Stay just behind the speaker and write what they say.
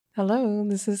Hello,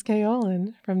 this is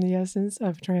Kaolin from the Essence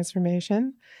of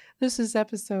Transformation. This is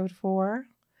episode 4,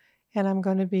 and I'm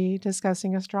going to be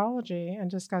discussing astrology and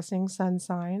discussing sun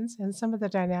signs and some of the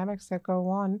dynamics that go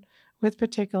on with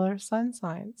particular sun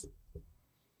signs.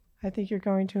 I think you're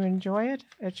going to enjoy it.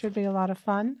 It should be a lot of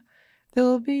fun. There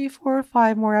will be 4 or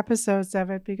 5 more episodes of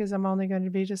it because I'm only going to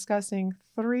be discussing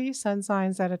 3 sun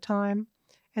signs at a time,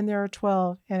 and there are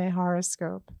 12 in a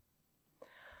horoscope.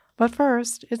 But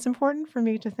first, it's important for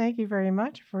me to thank you very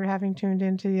much for having tuned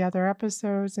into the other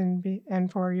episodes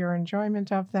and for your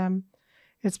enjoyment of them.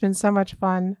 It's been so much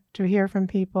fun to hear from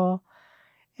people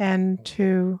and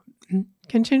to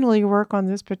continually work on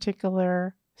this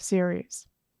particular series.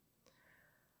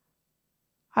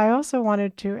 I also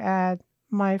wanted to add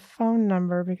my phone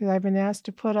number because I've been asked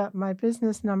to put up my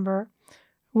business number,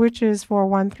 which is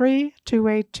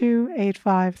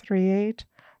 413-282-8538.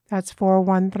 That's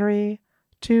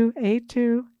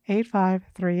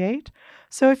 413-282-8538.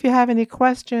 So if you have any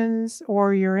questions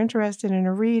or you're interested in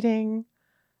a reading,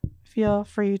 feel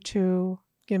free to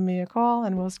give me a call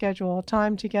and we'll schedule a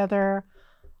time together.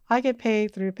 I get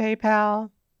paid through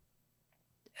PayPal,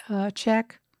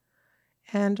 check,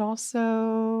 and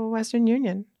also Western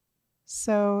Union.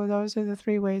 So those are the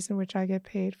 3 ways in which I get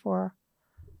paid for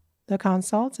the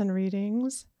consults and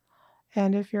readings.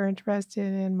 And if you're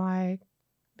interested in my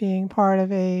being part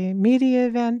of a media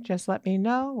event, just let me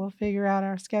know. We'll figure out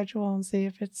our schedule and see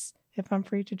if I'm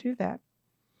free to do that.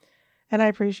 And I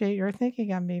appreciate your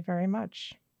thinking of me very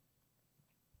much.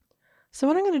 So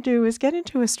what I'm going to do is get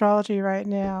into astrology right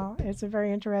now. It's a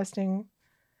very interesting,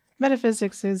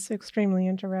 metaphysics is extremely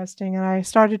interesting, and I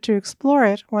started to explore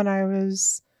it when I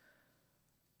was,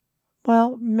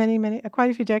 quite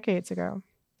a few decades ago.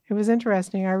 It was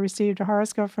interesting. I received a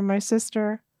horoscope from my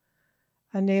sister,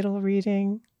 a natal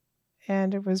reading,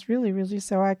 and it was really, really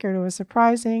so accurate. It was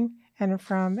surprising. And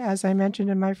from, as I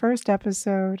mentioned in my first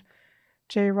episode,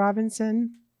 Jay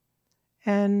Robinson,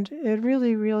 and it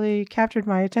really, really captured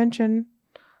my attention.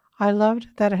 I loved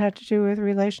that it had to do with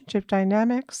relationship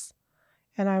dynamics,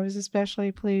 and I was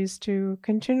especially pleased to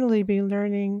continually be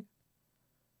learning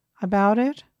about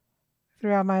it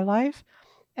throughout my life.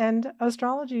 And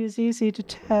astrology is easy to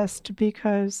test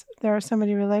because there are so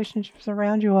many relationships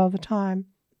around you all the time.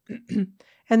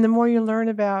 And the more you learn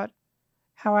about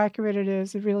how accurate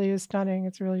it really is stunning.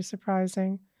 It's really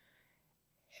surprising.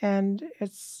 And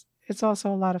it's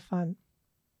also a lot of fun.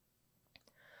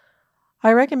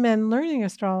 I recommend learning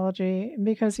astrology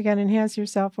because it can enhance your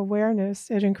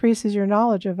self-awareness. It increases your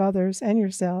knowledge of others and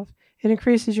yourself. It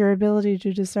increases your ability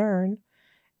to discern,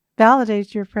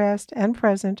 validates your past and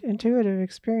present intuitive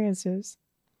experiences.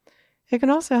 It can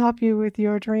also help you with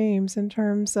your dreams in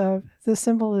terms of the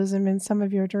symbolism in some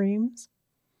of your dreams.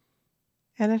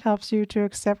 And it helps you to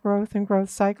accept growth and growth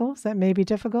cycles that may be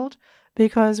difficult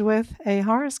because with a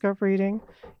horoscope reading,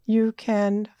 you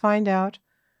can find out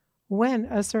when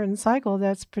a certain cycle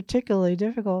that's particularly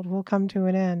difficult will come to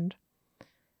an end.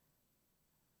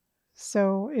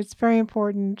 So it's very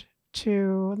important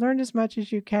to learn as much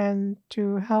as you can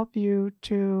to help you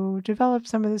to develop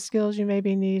some of the skills you may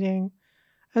be needing,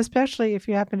 especially if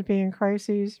you happen to be in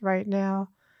crises right now,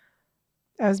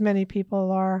 as many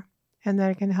people are, and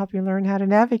that it can help you learn how to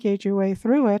navigate your way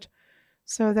through it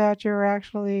so that you're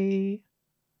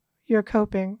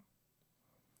coping.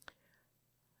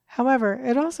 However,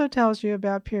 it also tells you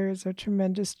about periods of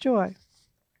tremendous joy.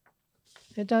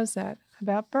 It does that,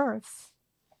 about births.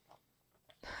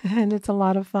 And it's a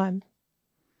lot of fun.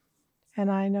 And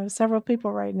I know several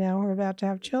people right now who are about to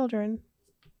have children,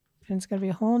 and it's going to be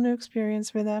a whole new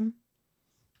experience for them.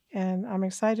 And I'm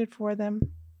excited for them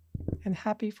and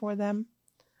happy for them.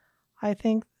 I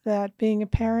think that being a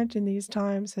parent in these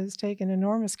times has taken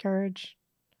enormous courage.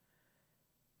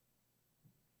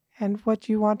 And what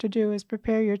you want to do is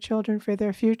prepare your children for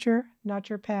their future, not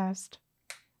your past.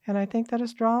 And I think that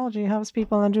astrology helps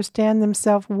people understand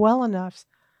themselves well enough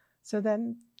so that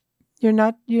you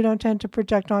don't tend to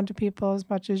project onto people as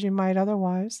much as you might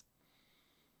otherwise.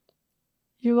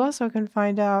 You also can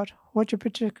find out what your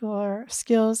particular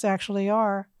skills actually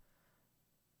are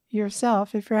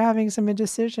yourself. If you're having some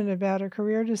indecision about a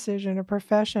career decision, a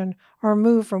profession, or a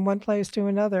move from one place to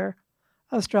another,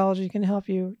 astrology can help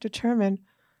you determine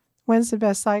when's the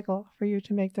best cycle for you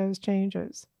to make those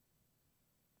changes.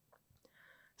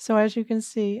 So as you can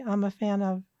see, I'm a fan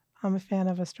of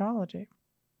astrology.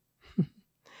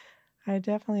 I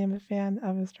definitely am a fan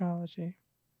of astrology.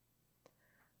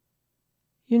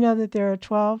 You know that there are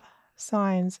 12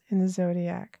 signs in the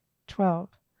zodiac. 12.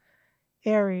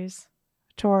 Aries,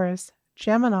 Taurus,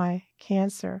 Gemini,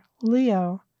 Cancer,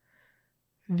 Leo,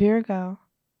 Virgo,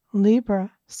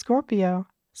 Libra, Scorpio,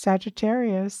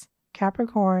 Sagittarius,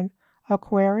 Capricorn,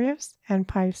 Aquarius, and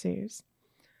Pisces.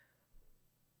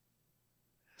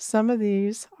 Some of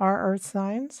these are earth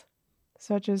signs,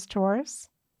 such as Taurus,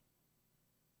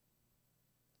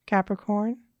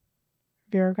 Capricorn,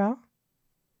 Virgo.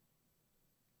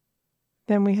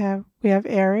 Then we have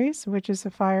Aries, which is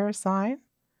a fire sign.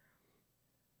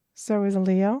 So is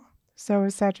Leo. So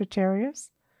is Sagittarius.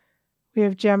 We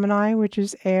have Gemini, which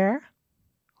is air,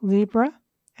 Libra,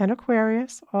 and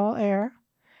Aquarius, all air.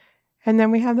 And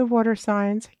then we have the water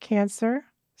signs, Cancer,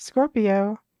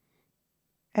 Scorpio,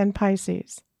 and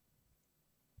Pisces.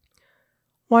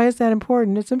 Why is that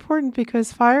important? It's important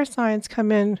because fire signs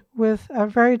come in with a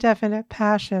very definite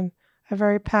passion, a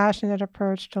very passionate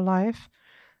approach to life.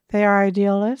 They are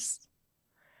idealists,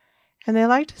 and they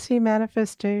like to see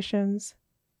manifestations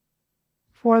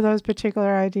for those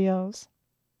particular ideals.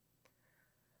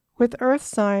 With earth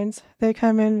signs, they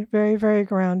come in very, very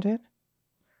grounded,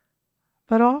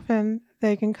 but often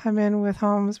they can come in with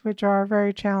homes which are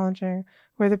very challenging,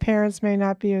 where the parents may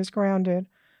not be as grounded,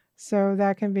 so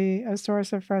that can be a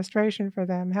source of frustration for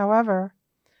them. However,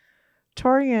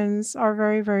 Taurians are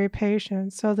very, very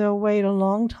patient, so they'll wait a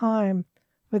long time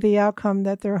for the outcome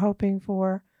that they're hoping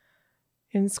for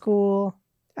in school,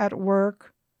 at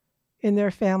work, in their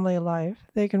family life.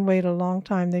 They can wait a long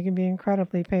time. They can be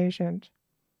incredibly patient.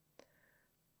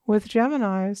 With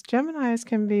Geminis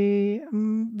can be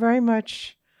very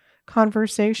much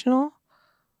conversational,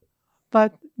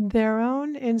 but their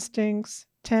own instincts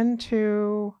tend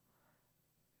to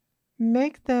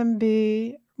make them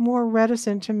be more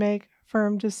reticent to make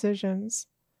firm decisions.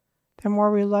 They're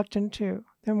more reluctant to.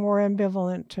 They're more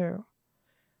ambivalent to.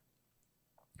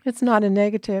 It's not a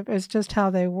negative, it's just how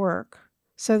they work.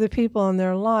 So the people in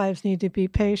their lives need to be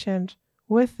patient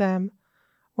with them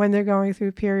when they're going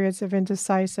through periods of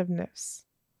indecisiveness.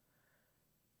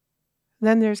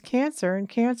 Then there's Cancer, and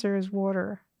Cancer is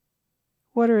water.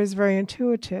 Water is very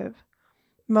intuitive.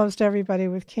 Most everybody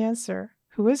with Cancer,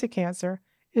 who is a Cancer,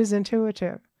 is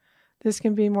intuitive. This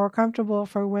can be more comfortable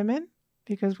for women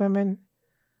because women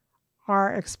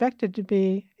are expected to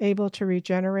be able to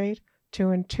regenerate, to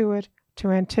intuit, to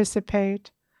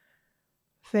anticipate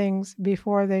things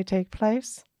before they take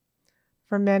place.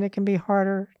 For men, it can be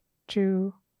harder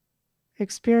to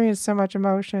experience so much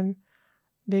emotion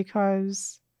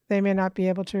because they may not be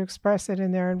able to express it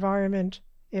in their environment.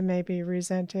 It may be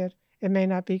resented. It may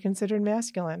not be considered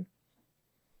masculine.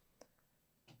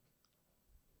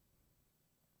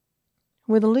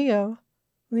 With Leo,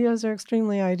 Leos are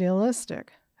extremely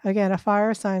idealistic. Again, a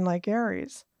fire sign like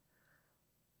Aries.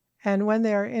 And when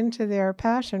they are into their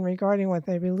passion regarding what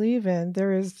they believe in,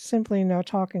 there is simply no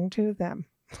talking to them.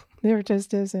 There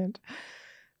just isn't.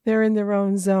 They're in their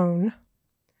own zone.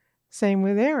 Same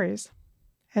with Aries.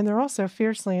 And they're also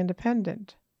fiercely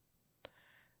independent.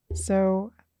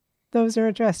 So those are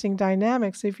interesting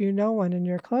dynamics. If you know one and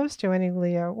you're close to any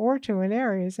Leo or to an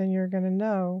Aries, and you're going to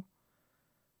know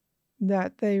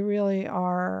that they really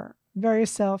are very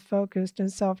self-focused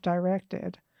and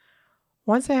self-directed.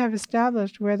 Once they have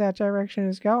established where that direction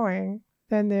is going,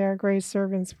 then they are great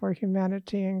servants for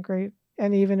humanity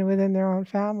and even within their own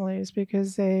families,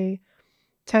 because they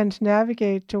tend to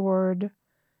navigate toward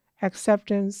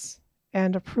acceptance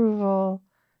and approval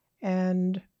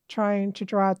and trying to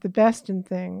draw out the best in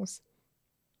things,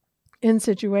 in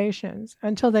situations,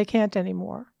 until they can't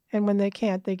anymore. And when they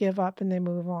can't, they give up and they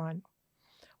move on.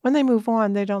 When they move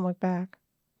on, they don't look back.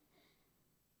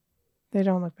 They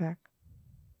don't look back.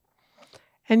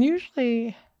 And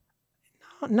usually,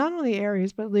 not only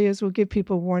Aries, but Leos will give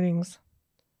people warnings.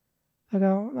 They'll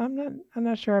go, I'm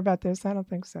not sure about this. I don't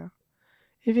think so.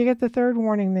 If you get the third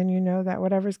warning, then you know that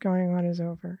whatever's going on is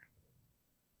over.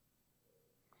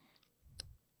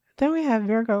 Then we have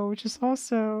Virgo, which is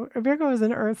Virgo is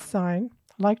an earth sign,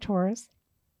 like Taurus.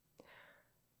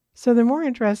 So they're more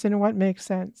interested in what makes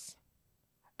sense.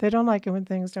 They don't like it when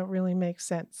things don't really make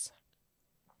sense.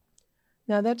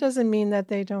 Now, that doesn't mean that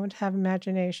they don't have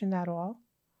imagination at all.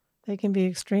 They can be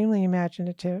extremely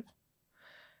imaginative.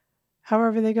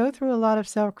 However, they go through a lot of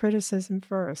self-criticism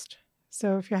first.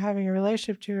 So if you're having a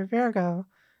relationship to a Virgo,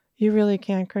 you really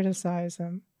can't criticize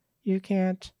them. You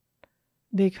can't,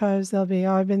 because they'll be,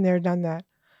 I've been there, done that.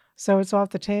 So it's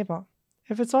off the table.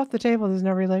 If it's off the table, there's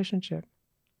no relationship,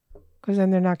 because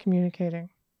then they're not communicating.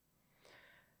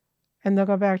 And they'll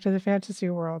go back to the fantasy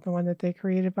world, the one that they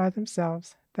created by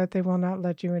themselves, that they will not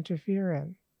let you interfere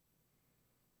in.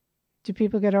 Do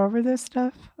people get over this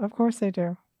stuff? Of course they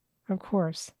do. Of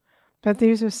course. But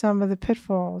these are some of the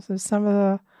pitfalls, of some of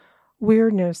the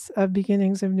weirdness of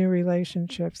beginnings of new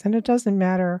relationships. And it doesn't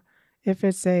matter if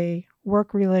it's a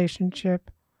work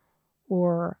relationship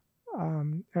or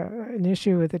an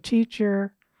issue with a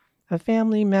teacher, a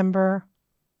family member.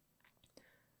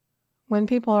 When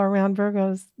people are around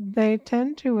Virgos, they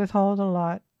tend to withhold a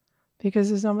lot because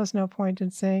there's almost no point in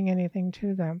saying anything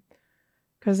to them.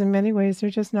 Because in many ways, they're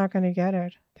just not going to get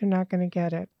it. They're not going to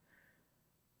get it.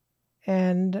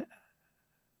 And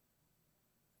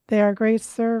they are great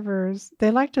servers.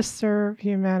 They like to serve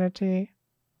humanity.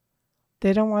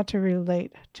 They don't want to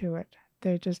relate to it.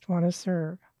 They just want to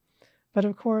serve. But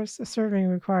of course, serving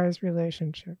requires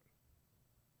relationship.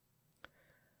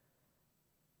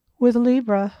 With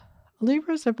Libra,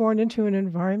 Libras are born into an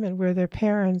environment where their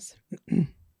parents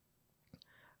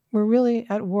were really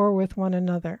at war with one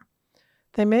another.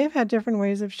 They may have had different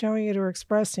ways of showing it or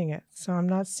expressing it. So I'm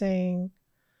not saying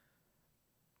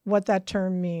what that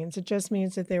term means. It just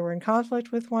means that they were in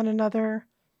conflict with one another.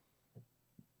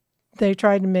 They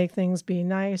tried to make things be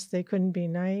nice. They couldn't be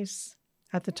nice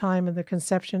at the time of the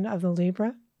conception of the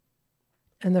Libra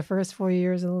and the first 4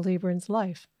 years of the Libran's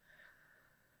life.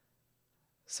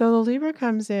 So the Libra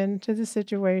comes into the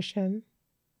situation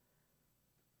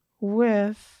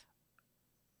with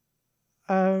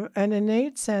an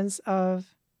innate sense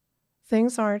of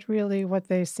things aren't really what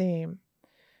they seem,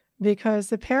 because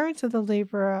the parents of the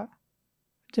Libra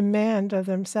demand of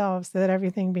themselves that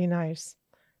everything be nice.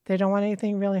 They don't want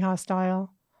anything really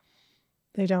hostile.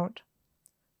 They don't.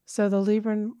 So the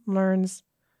Libra learns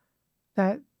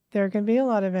that there can be a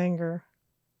lot of anger,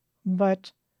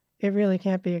 but it really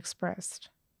can't be expressed.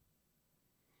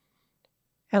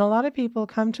 And a lot of people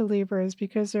come to Libras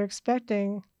because they're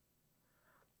expecting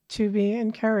to be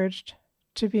encouraged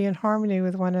to be in harmony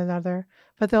with one another,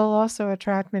 but they'll also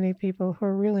attract many people who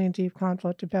are really in deep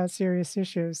conflict about serious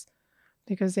issues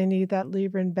because they need that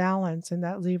Libran balance and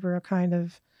that Libra kind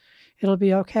of, it'll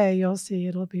be okay, you'll see,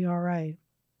 it'll be all right,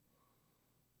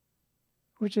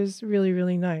 which is really,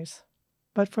 really nice.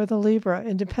 But for the Libra,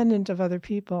 independent of other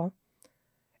people,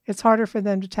 it's harder for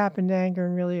them to tap into anger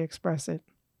and really express it.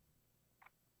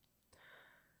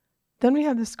 Then we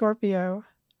have the Scorpio.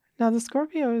 Now, the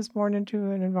Scorpio is born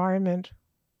into an environment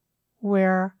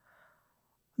where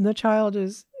the child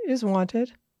is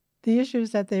wanted. The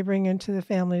issues that they bring into the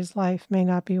family's life may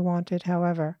not be wanted,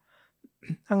 however.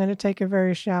 I'm going to take a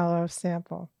very shallow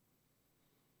sample.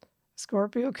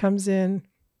 Scorpio comes in,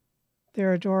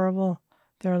 they're adorable,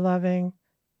 they're loving,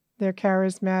 they're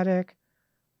charismatic,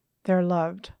 they're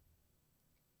loved.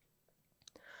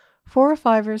 4 or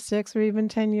 5 or 6 or even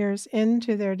 10 years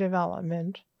into their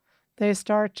development, they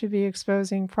start to be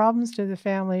exposing problems to the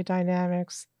family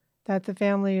dynamics that the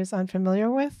family is unfamiliar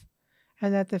with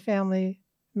and that the family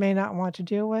may not want to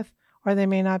deal with, or they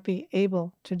may not be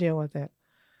able to deal with it.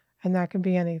 And that can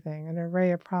be anything, an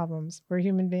array of problems. We're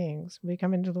human beings. We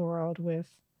come into the world with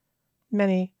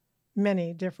many,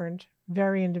 many different,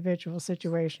 very individual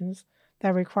situations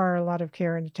that require a lot of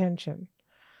care and attention.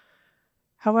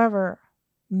 However,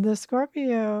 the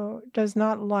Scorpio does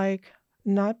not like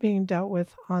not being dealt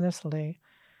with honestly.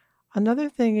 Another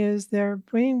thing is they're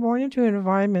being born into an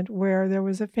environment where there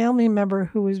was a family member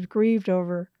who was grieved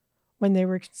over when they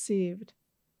were conceived.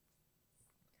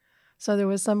 So there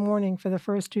was some mourning for the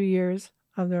first 2 years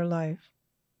of their life.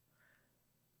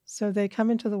 So they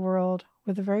come into the world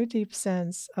with a very deep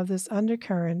sense of this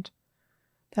undercurrent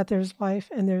that there's life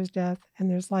and there's death, and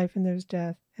there's life and there's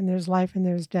death, and there's life and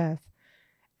there's death.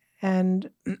 And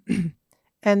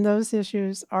and those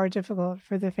issues are difficult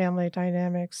for the family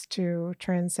dynamics to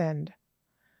transcend.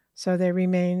 So they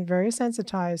remain very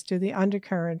sensitized to the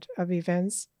undercurrent of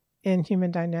events in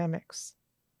human dynamics.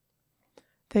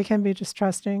 They can be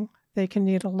distrusting. They can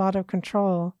need a lot of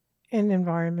control in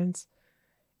environments,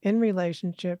 in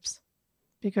relationships,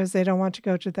 because they don't want to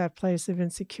go to that place of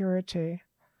insecurity.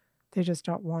 They just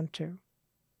don't want to.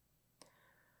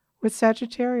 With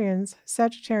Sagittarians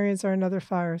are another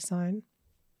fire sign.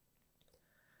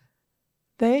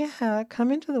 They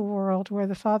come into the world where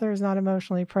the father is not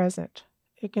emotionally present.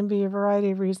 It can be a variety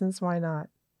of reasons why not,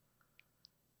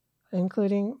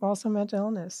 including also mental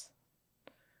illness,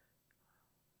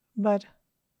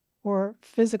 or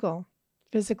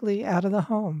physically out of the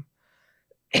home.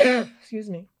 Excuse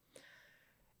me.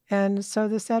 And so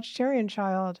the Sagittarian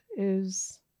child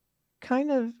is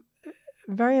kind of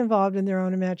very involved in their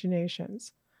own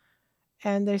imaginations,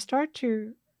 and they start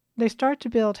to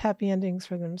build happy endings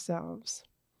for themselves,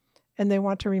 and they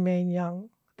want to remain young.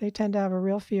 They tend to have a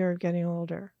real fear of getting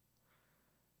older.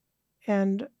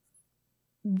 And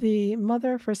the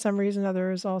mother, for some reason or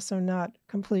other, is also not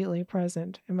completely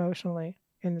present emotionally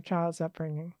in the child's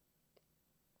upbringing.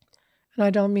 And I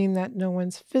don't mean that no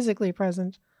one's physically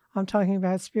present. I'm talking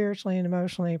about spiritually and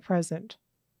emotionally present.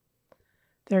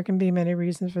 There can be many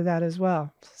reasons for that as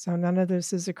well. So none of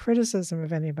this is a criticism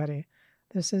of anybody.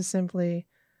 This is simply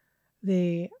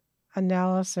the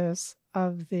analysis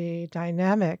of the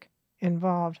dynamic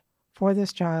involved for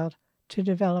this child to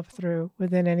develop through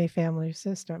within any family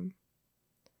system.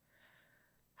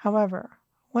 However,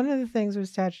 one of the things with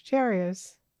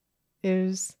Sagittarius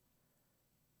is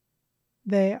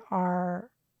they are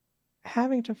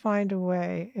having to find a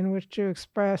way in which to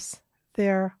express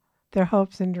their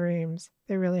hopes and dreams.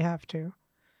 They really have to.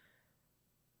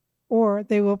 Or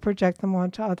they will project them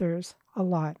onto others a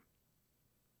lot.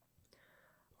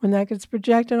 When that gets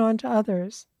projected onto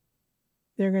others,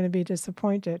 they're going to be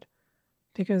disappointed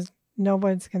because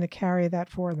nobody's going to carry that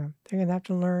for them. They're going to have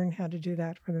to learn how to do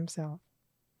that for themselves.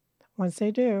 Once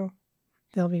they do,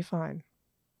 they'll be fine.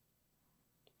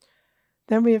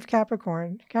 Then we have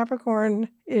Capricorn. Capricorn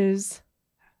is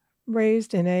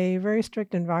raised in a very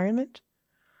strict environment.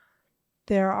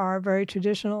 There are very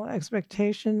traditional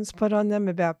expectations put on them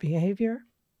about behavior.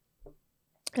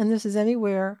 And this is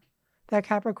anywhere that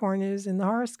Capricorn is in the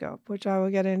horoscope, which I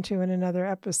will get into in another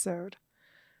episode.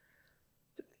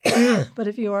 But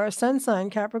if you are a sun sign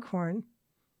Capricorn,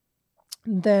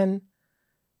 then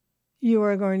you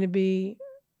are going to be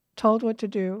told what to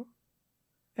do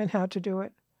and how to do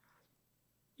it.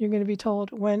 You're going to be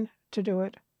told when to do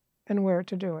it and where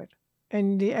to do it.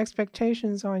 And the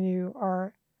expectations on you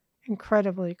are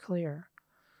incredibly clear.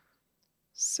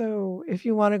 So if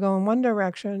you want to go in one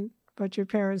direction, but your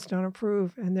parents don't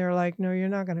approve, and they're like, no, you're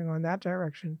not going to go in that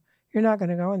direction. You're not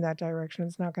going to go in that direction.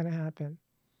 It's not going to happen.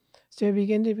 So you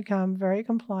begin to become very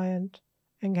compliant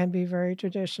and can be very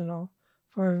traditional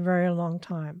for a very long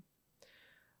time.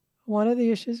 One of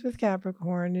the issues with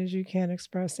Capricorn is you can't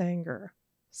express anger.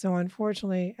 So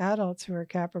unfortunately, adults who are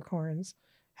Capricorns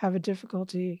have a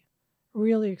difficulty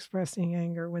really expressing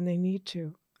anger when they need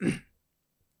to.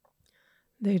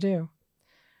 They do.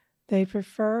 They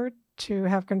prefer to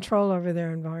have control over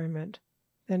their environment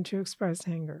than to express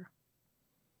anger.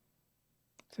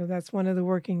 So that's one of the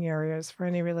working areas for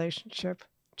any relationship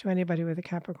to anybody with a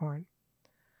Capricorn.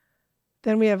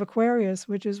 Then we have Aquarius,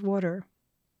 which is water.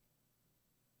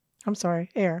 I'm sorry,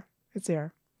 air. It's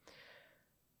air.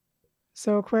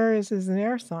 So Aquarius is an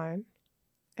air sign,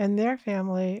 and their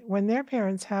family, when their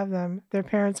parents have them, their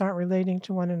parents aren't relating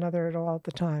to one another at all at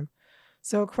the time.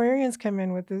 So Aquarians come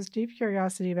in with this deep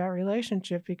curiosity about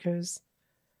relationship because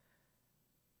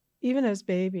even as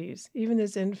babies, even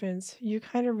as infants, you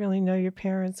kind of really know your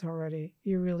parents already.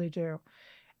 You really do.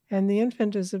 And the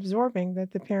infant is absorbing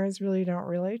that the parents really don't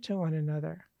relate to one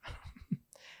another.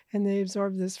 And they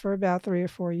absorb this for about 3 or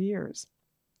 4 years.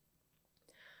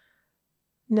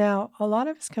 Now, a lot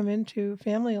of us come into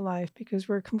family life because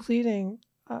we're completing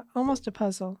almost a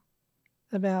puzzle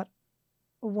about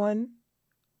one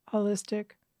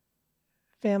holistic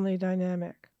family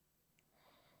dynamic.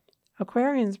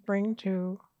 Aquarians bring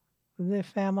to the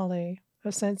family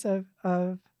a sense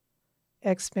of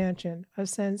expansion, a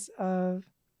sense of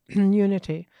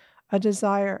unity, a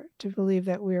desire to believe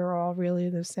that we are all really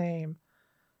the same,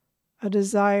 a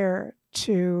desire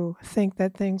to think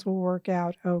that things will work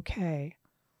out okay,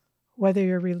 whether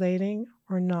you're relating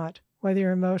or not, whether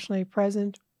you're emotionally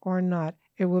present or not,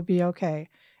 it will be okay.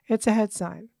 It's a head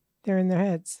sign. They're in their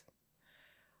heads.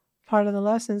 Part of the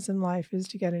lessons in life is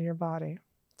to get in your body,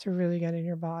 to really get in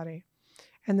your body.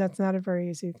 And that's not a very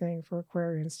easy thing for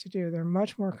Aquarians to do. They're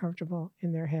much more comfortable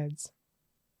in their heads.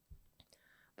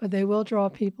 But they will draw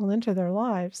people into their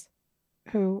lives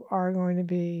who are going to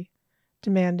be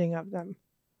demanding of them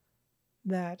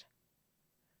that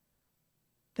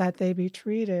they be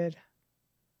treated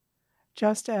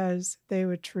just as they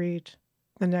would treat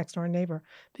the next door neighbor.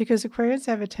 Because Aquarians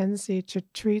have a tendency to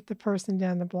treat the person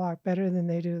down the block better than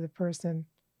they do the person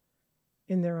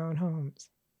in their own homes.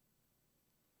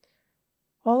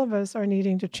 All of us are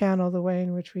needing to channel the way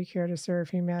in which we care to serve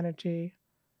humanity,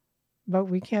 but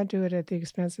we can't do it at the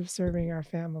expense of serving our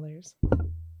families.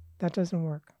 That doesn't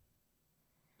work.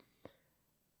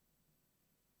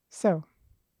 So,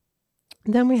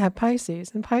 then we have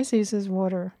Pisces, and Pisces is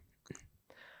water.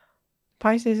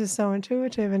 Pisces is so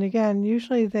intuitive, and again,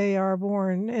 usually they are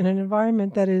born in an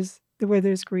environment that is where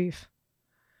there's grief.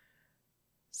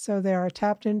 So they are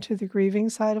tapped into the grieving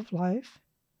side of life.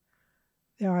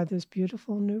 They are this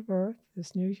beautiful new birth,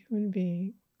 this new human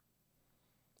being,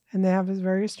 and they have a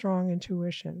very strong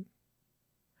intuition.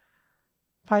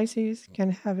 Pisces can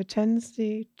have a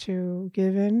tendency to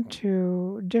give in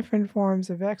to different forms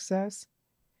of excess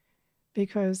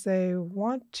because they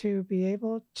want to be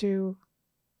able to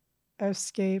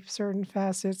escape certain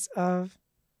facets of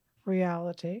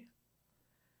reality,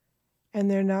 and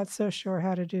they're not so sure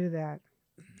how to do that.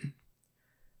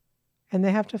 And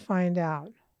they have to find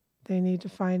out. They need to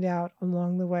find out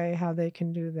along the way how they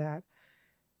can do that.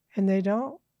 And they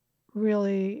don't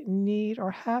really need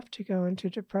or have to go into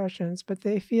depressions, but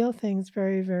they feel things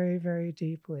very, very, very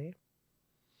deeply.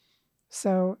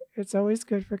 So it's always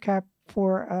good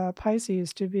for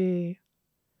Pisces to be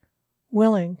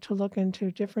willing to look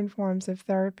into different forms of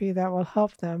therapy that will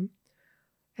help them,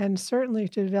 and certainly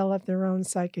to develop their own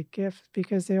psychic gifts,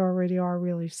 because they already are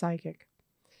really psychic.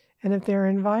 And if their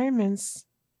environments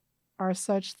are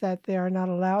such that they are not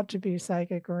allowed to be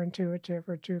psychic or intuitive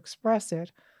or to express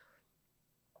it,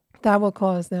 that will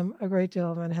cause them a great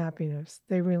deal of unhappiness.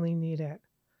 They really need it.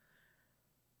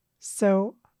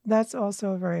 So that's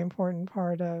also a very important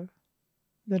part of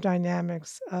the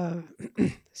dynamics of,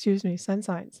 sun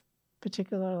signs,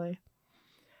 particularly.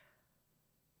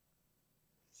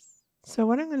 So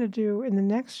what I'm going to do in the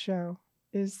next show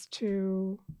is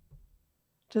to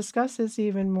discuss this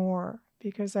even more,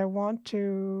 because I'm going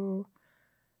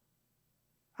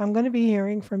to be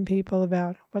hearing from people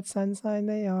about what sun sign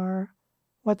they are,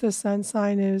 what the sun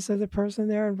sign is of the person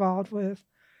they're involved with,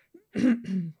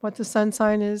 what the sun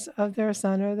sign is of their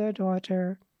son or their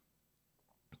daughter.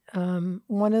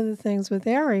 One of the things with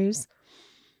Aries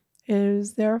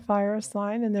is they're a fire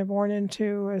sign, and they're born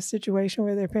into a situation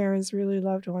where their parents really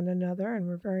loved one another and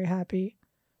were very happy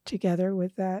together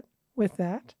with that.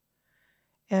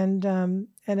 And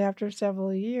after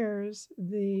several years,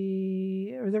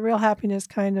 the real happiness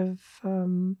kind of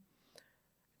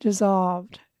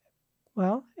dissolved.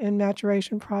 Well, in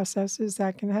maturation processes,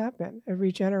 that can happen. It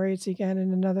regenerates again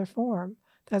in another form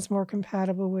that's more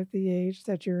compatible with the age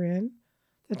that you're in,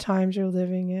 the times you're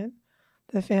living in,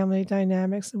 the family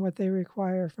dynamics and what they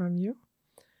require from you.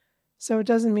 So it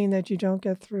doesn't mean that you don't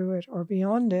get through it or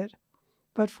beyond it,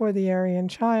 but for the Aryan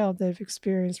child, they've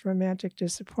experienced romantic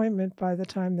disappointment by the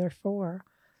time they're 4,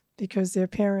 because their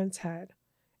parents had.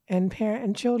 And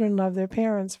children love their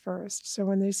parents first. So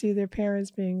when they see their parents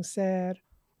being sad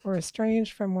or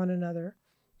estranged from one another,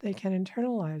 they can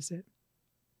internalize it.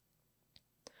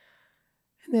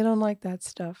 And they don't like that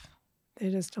stuff. They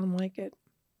just don't like it.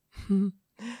 And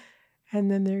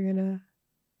then they're going to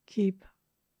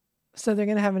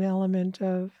have an element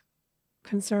of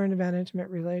concern about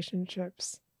intimate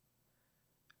relationships,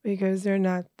 because they're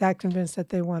not that convinced that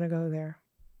they want to go there.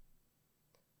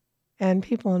 And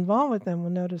people involved with them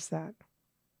will notice that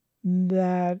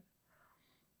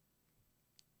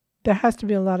there has to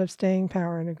be a lot of staying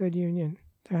power in a good union.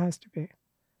 There has to be.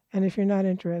 And if you're not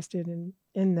interested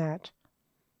in that,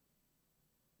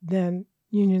 then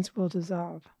unions will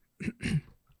dissolve.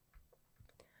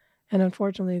 And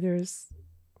unfortunately,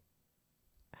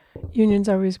 unions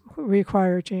always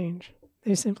require change.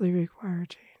 They simply require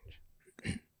change.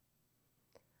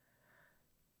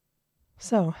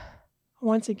 So,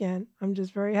 once again, I'm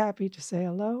just very happy to say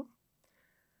hello.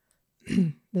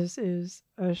 This is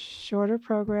a shorter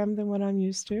program than what I'm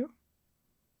used to,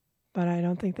 but I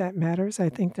don't think that matters. I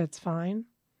think that's fine.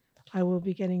 I will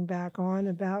be getting back on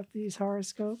about these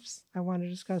horoscopes. I want to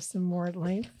discuss them more at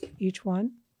length, each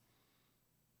one.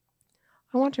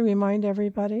 I want to remind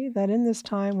everybody that in this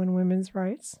time when women's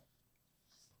rights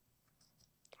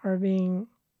are being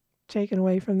taken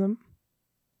away from them,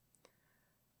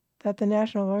 that the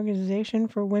National Organization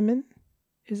for Women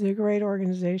is a great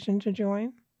organization to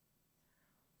join,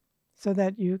 so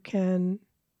that you can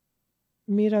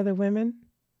meet other women,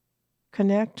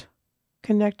 connect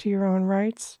to your own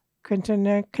rights,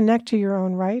 connect to your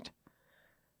own right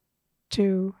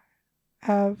to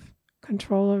have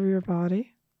control over your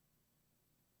body,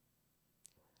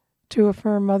 to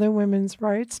affirm other women's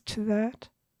rights to that.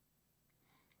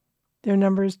 Their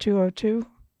number is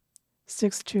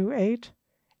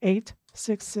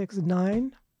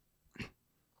 202-628-8669.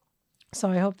 So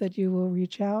I hope that you will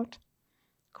reach out,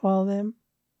 call them,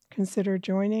 consider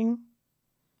joining,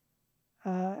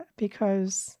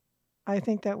 because I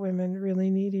think that women really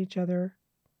need each other.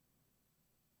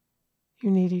 You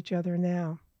need each other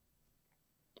now.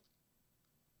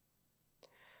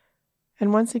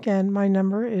 And once again, my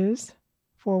number is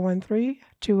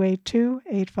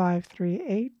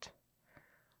 413-282-8538,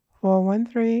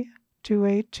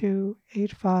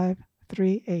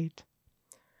 413-282-8538.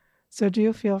 So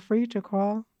do feel free to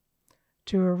call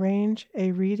to arrange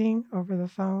a reading over the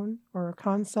phone or a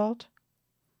consult.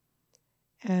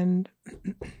 And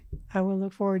I will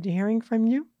look forward to hearing from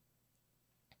you.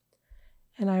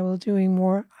 And I will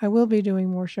be doing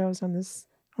more shows on this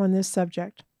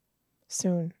subject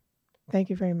soon. Thank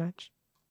you very much.